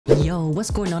Yo,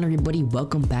 what's going on everybody?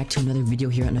 Welcome back to another video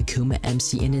here on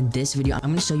AkumaMC, and in this video I'm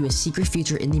going to show you a secret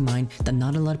feature in the mine that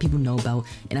not a lot of people know about,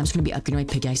 and I'm just going to be upgrading my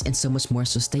pickaxe and so much more,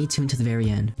 so stay tuned to the very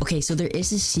end. Okay, so there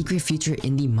is a secret feature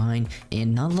in the mine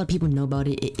and not a lot of people know about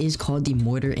it. It is called the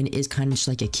mortar and it is kind of just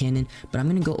like a cannon, but I'm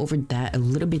going to go over that a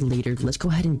little bit later. Let's go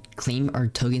ahead and claim our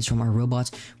tokens from our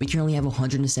robots. We currently have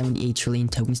 178 trillion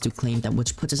tokens to claim, that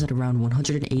which puts us at around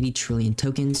 180 trillion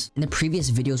tokens. In the previous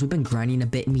videos we've been grinding a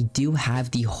bit and we do have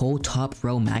the whole top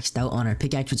row maxed out on our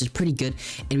pickaxe, which is pretty good,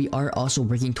 and we are also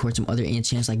working towards some other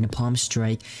enchants like Napalm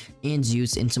Strike and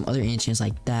Zeus and some other enchants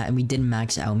like that, and we did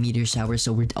max out Meteor Shower,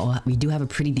 so we do have a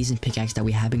pretty decent pickaxe that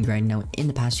we have been grinding out in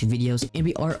the past few videos, and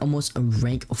we are almost a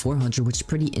rank 400, which is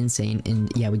pretty insane.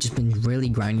 And yeah, we've just been really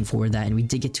grinding for that, and we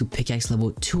did get to pickaxe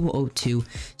level 202,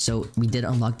 so we did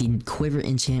unlock the Quiver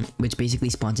enchant, which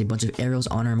basically spawns a bunch of arrows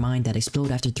on our mine that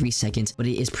explode after 3 seconds, but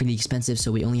it is pretty expensive,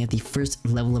 so we only have the first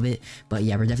level of it. But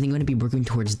yeah, we're definitely going to be working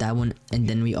towards that one, and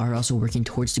then we are also working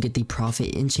towards to get the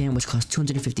Prophet enchant, which costs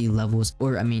 250 levels,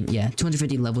 or I mean, yeah,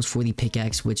 250 levels for the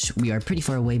pickaxe, which we are pretty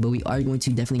far away, but we are going to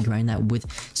definitely grind that with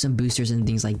some boosters and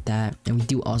things like that. And we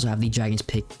do also have the Dragon's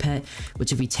Pick pet,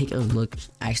 which if we take a look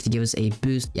actually gives us a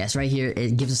boost. Yes, right here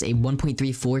it gives us a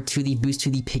 1.34 to the boost to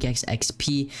the pickaxe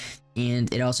XP,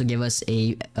 and it also gave us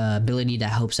a ability that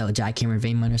helps out Jackhammer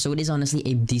Vein Miner. So it is honestly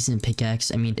a decent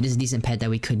pickaxe. I mean, it is a decent pet that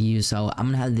we could use, so I'm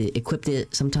gonna have to equip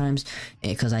it sometimes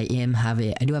because I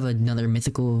do have another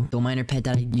mythical gold miner pet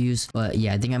that I use. But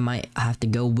yeah, I think I might have to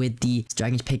go with the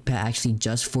Dragon's Pick pet actually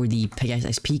just for the pickaxe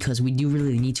XP, because we do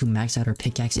really need to max out our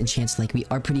pickaxe enchants. Like, we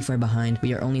are pretty far behind.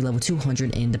 We are only level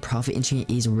 200, and the Prophet enchant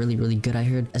is really good, I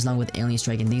heard, as long with Alien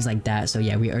Strike and things like that. So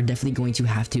yeah, we are definitely going to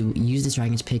have to use this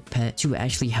Dragon's Pick pet to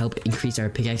actually help increase our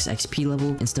pickaxe XP level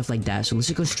and stuff like that. So let's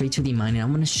just go straight to the mine, and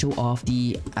I'm going to show off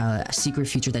the secret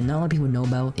feature that not a lot of people know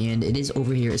about, and it is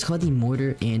over here. It's called the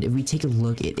mortar, and if we take a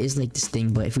look, it is like this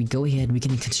thing, but if we go ahead we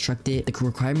can construct it. The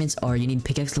requirements are you need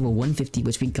pickaxe level 150,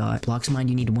 which we got. Blocks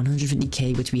mined, you need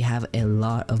 150k, which we have a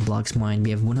lot of blocks mined. We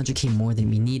have 100k more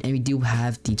than we need, and we do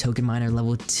have the token miner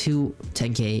level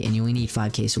 210k, and you only need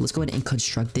 5k. So let's go ahead and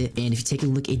construct it, and if you take a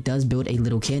look, it does build a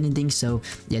little cannon thing, so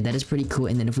yeah, that is pretty cool.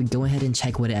 And then if we go ahead and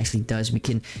check what it actually does, we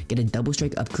can get a double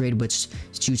strike upgrade, which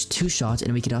shoots 2 shots,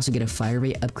 and we can also get a fire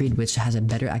rate upgrade, which has a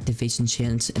better activation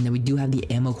chance. And then we do have the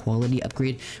ammo quality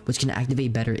upgrade, which can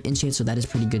activate better enchants, so that is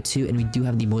pretty good too. And we do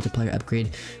have the multiplier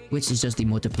upgrade, which is just the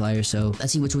multiplier. So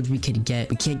let's see which ones we could get.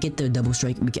 We can't get the double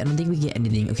strike. I don't think we get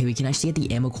anything. Okay, we can actually get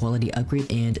the ammo quality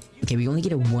upgrade, and okay, we only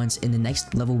get it once. In the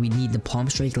next level we need the palm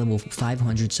strike level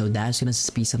 500, so that's gonna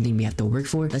be something we have to work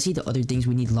for. Let's see the other things.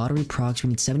 We need lottery procs. We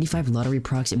need 75 lottery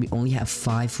procs, and we only have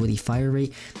 5 for the fire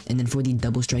rate. And then for the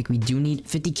double strike, we do need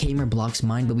 50k more blocks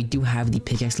mined, but we do have the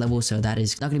pickaxe level, so that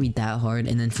is not gonna be that hard.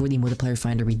 And then for the multiplier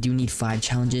finder, we do need 5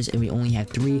 challenges, and we only have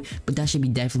 3, but that should be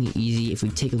definitely easy. If we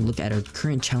take a look at our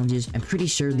current challenges, I'm pretty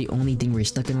sure the only thing we're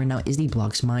stuck in right now is the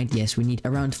blocks mined. Yes, we need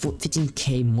around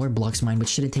 15k more blocks mined, which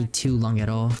shouldn't take too long at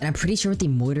all. And I'm pretty sure what the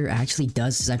mortar actually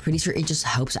does is I'm pretty sure it just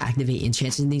helps activate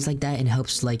enchants and things like that, and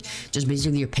helps like just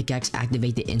basically your pickaxe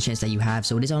activate the enchants that you have.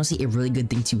 So it is honestly a really good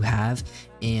thing to have.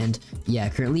 And yeah,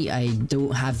 currently I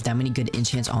don't have that many good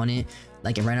enchants on it.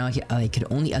 Like right now I could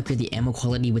only upgrade the ammo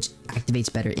quality, which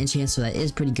activates better enchants, so that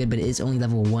is pretty good, but it is only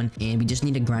level 1, and we just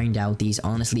need to grind out these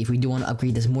honestly if we do want to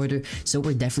upgrade this mortar. So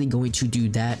we're definitely going to do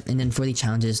that. And then for the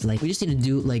challenges, like we just need to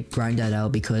do like grind that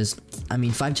out, because I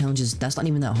mean 5 challenges, that's not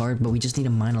even that hard, but we just need to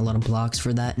mine a lot of blocks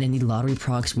for that. And then the lottery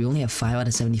procs, we only have 5 out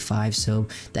of 75, so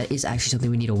that is actually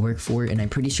something we need to work for. And I'm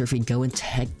pretty sure if we go and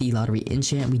check the lottery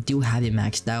enchant, we do have it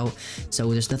maxed out,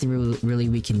 so there's nothing really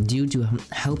we can do to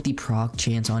help the proc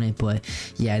chance on it. But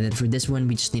yeah, then for this one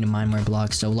we just need to mine more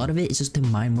blocks, so a lot of it is just to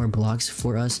mine more blocks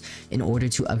for us in order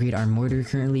to upgrade our mortar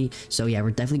currently. So yeah,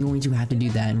 we're definitely going to have to do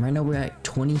that. And right now we're at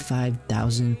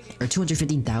 25,000 or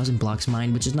 250,000 blocks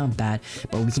mined, which is not bad,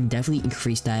 but we can definitely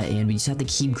increase that, and we just have to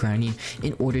keep grinding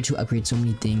in order to upgrade so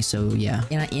many things. So yeah,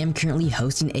 and I am currently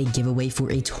hosting a giveaway for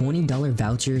a $20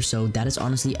 voucher, so that is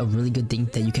honestly a really good thing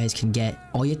that you guys can get.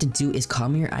 All you have to do is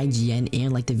comment your IGN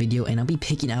and like the video, and I'll be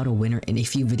picking out a winner in a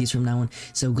few videos from now on.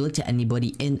 So good luck to anybody.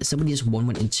 And somebody just won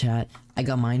one in chat. I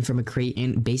got mine from a crate,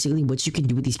 and basically what you can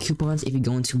do with these coupons, if you're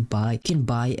going to buy, you can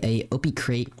buy a OP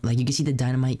crate. Like you can see the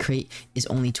dynamite crate is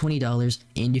only $20,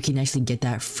 and you can actually get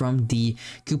that from the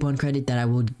coupon credit that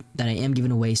I am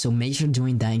giving away. So make sure to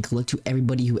join that and good luck to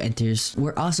everybody who enters.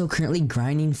 We're also currently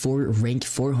grinding for rank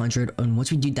 400, and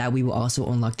once we do that we will also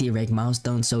unlock the rank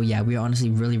milestone. So yeah, we're honestly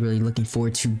really looking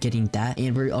forward to getting that,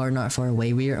 and we are not far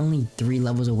away. We are only 3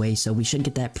 levels away, so we should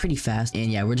get that pretty fast.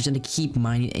 And yeah, we're just gonna keep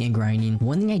mining and grinding.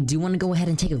 One thing I do want to go ahead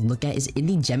and take a look at is in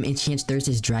the gem enchants, there's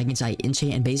this dragon's eye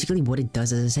enchant, and basically what it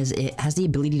does is it says it has the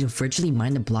ability to virtually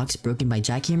mine the blocks broken by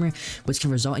jackhammer, which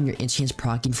can result in your enchants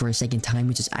proccing for a second time,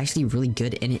 which is actually really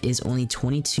good, and it is only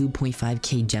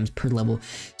 22.5k gems per level.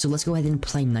 So let's go ahead and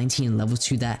apply 19 levels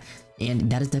to that.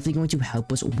 And that is definitely going to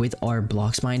help us with our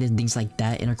blocks mined and things like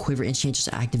that. And our quiver enchant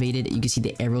just activated. You can see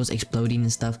the arrows exploding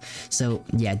and stuff. So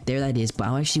yeah, there that is. But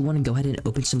I actually want to go ahead and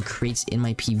open some crates in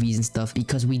my PVs and stuff,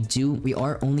 because we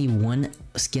are only one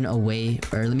skin away,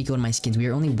 or let me go to my skins. We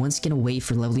are only one skin away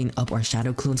for leveling up our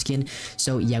shadow clone skin.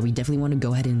 So yeah, we definitely want to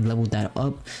go ahead and level that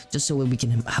up, just so we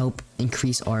can help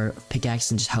increase our pickaxe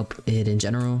and just help it in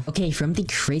general. Okay, from the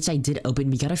crates I did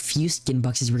open, we got a few skin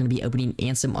boxes we're going to be opening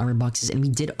and some armor boxes, and we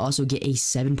did also get a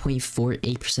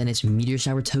 7.48% meteor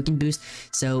shower token boost.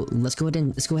 So let's go ahead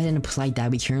and apply that.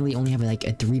 We currently only have like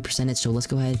a 3%, so let's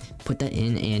go ahead, put that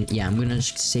in, and yeah, I'm gonna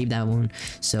just save that one.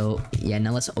 So yeah,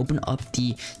 now let's open up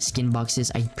the skin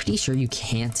boxes. I'm pretty sure you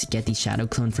can't get the shadow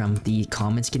clone from the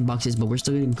common skin boxes, but we're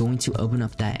still going to open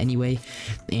up that anyway.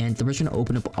 And we're just gonna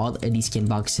open up all of these skin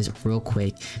boxes real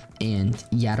quick. And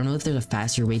yeah, I don't know if there's a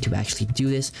faster way to actually do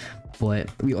this, but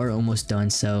we are almost done,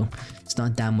 so it's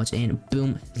not that much. And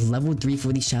boom, level 3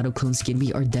 for the shadow clone skin.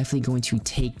 We are definitely going to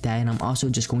take that, and I'm also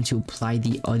just going to apply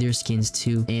the other skins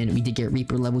too. And we did get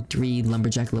Reaper level 3,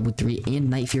 Lumberjack level 3,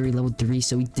 and Night Fury level 3,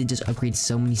 so we did just upgrade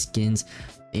so many skins.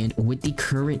 And with the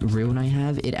current rune I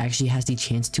have, it actually has the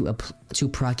chance to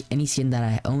proc any skin that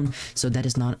I own, so that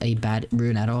is not a bad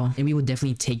rune at all. And we will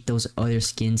definitely take those other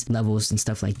skins levels and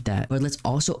stuff like that. But let's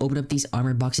also open up these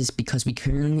armor boxes, because we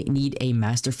currently need a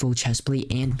masterful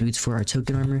chestplate and boots for our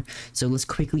token armor. So let's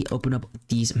quickly open up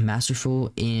these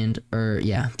masterful and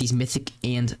these mythic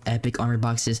and epic armor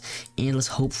boxes, and let's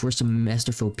hope for some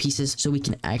masterful pieces so we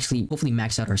can actually hopefully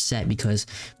max out our set, because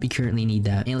we currently need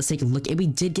that. And let's take a look, and we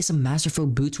did get some masterful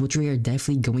boots, which we are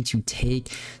definitely going to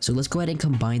take. So let's go ahead and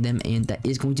combine them, and that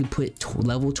is going to put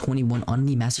level 21 on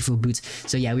the masterful boots.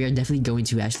 So yeah, we are definitely going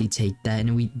to actually take that.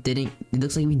 And it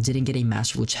looks like we didn't get a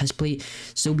masterful chestplate,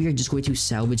 so we are just going to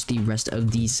salvage the rest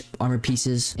of these armor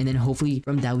pieces, and then hopefully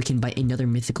from that we can buy another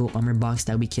mythical armor box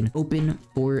that we can open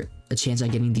for a chance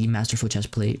at getting the masterful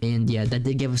chestplate. And yeah, that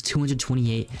did give us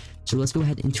 228. So let's go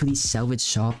ahead into the salvage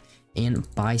shop and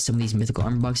buy some of these mythical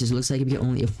armor boxes. It looks like we can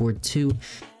only afford 2,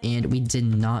 and we did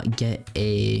not get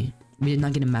a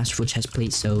masterful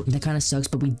chestplate, so that kind of sucks.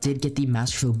 But we did get the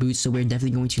masterful boots, so we're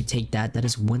definitely going to take that. That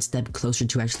is one step closer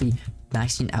to actually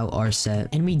maxing out our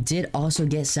set. And we did also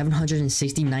get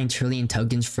 769 trillion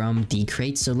tokens from the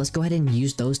crates, so let's go ahead and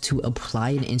use those to apply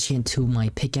an enchant to my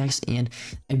pickaxe. And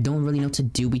I don't really know what to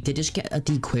do. We did just get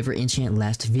the quiver enchant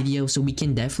last video, so we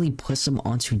can definitely put some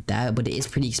onto that, but it is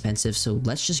pretty expensive. So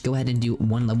let's just go ahead and do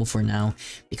one level for now,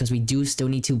 because we do still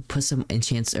need to put some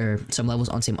enchants or some levels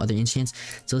on some other enchants.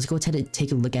 So let's go ahead and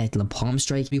take a look at the palm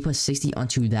strike. We put 60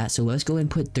 onto that, so let's go ahead and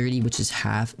put 30, which is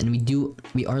half, and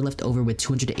we are left over with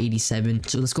 287.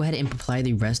 So let's go ahead and apply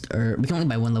the rest, or we can only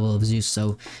buy one level of Zeus,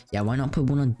 so yeah, why not put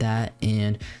one on that.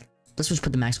 And let's just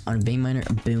put the max on vein miner.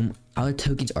 Boom, our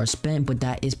tokens are spent, but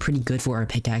that is pretty good for our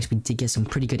pickaxe. We did get some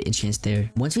pretty good enchants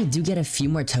there. Once we do get a few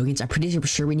more tokens, I'm pretty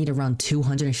sure we need around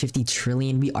 250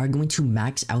 trillion. We are going to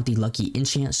max out the lucky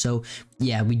enchant, so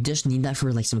yeah, we just need that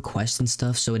for like some quests and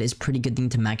stuff. So it is pretty good thing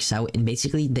to max out. And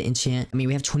basically the enchant, I mean,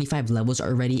 we have 25 levels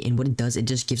already, and what it does, it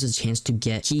just gives us a chance to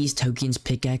get keys, tokens,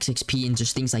 pickaxe XP, and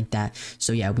just things like that.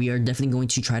 So yeah, we are definitely going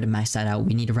to try to max that out.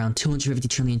 We need around 250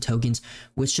 trillion tokens,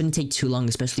 which shouldn't take too long,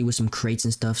 especially with some crates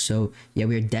and stuff. So yeah,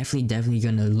 we are definitely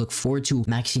gonna look forward to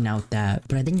maxing out that.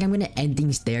 But I think I'm gonna end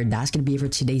things there. That's gonna be it for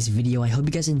today's video. I hope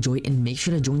you guys enjoyed, and make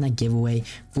sure to join that giveaway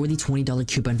for the $20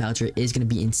 coupon voucher. It is gonna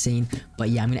be insane. But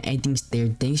yeah, I'm gonna end things there.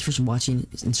 Thanks for watching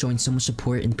and showing so much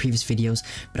support in previous videos,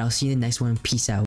 but I'll see you in the next one. Peace out.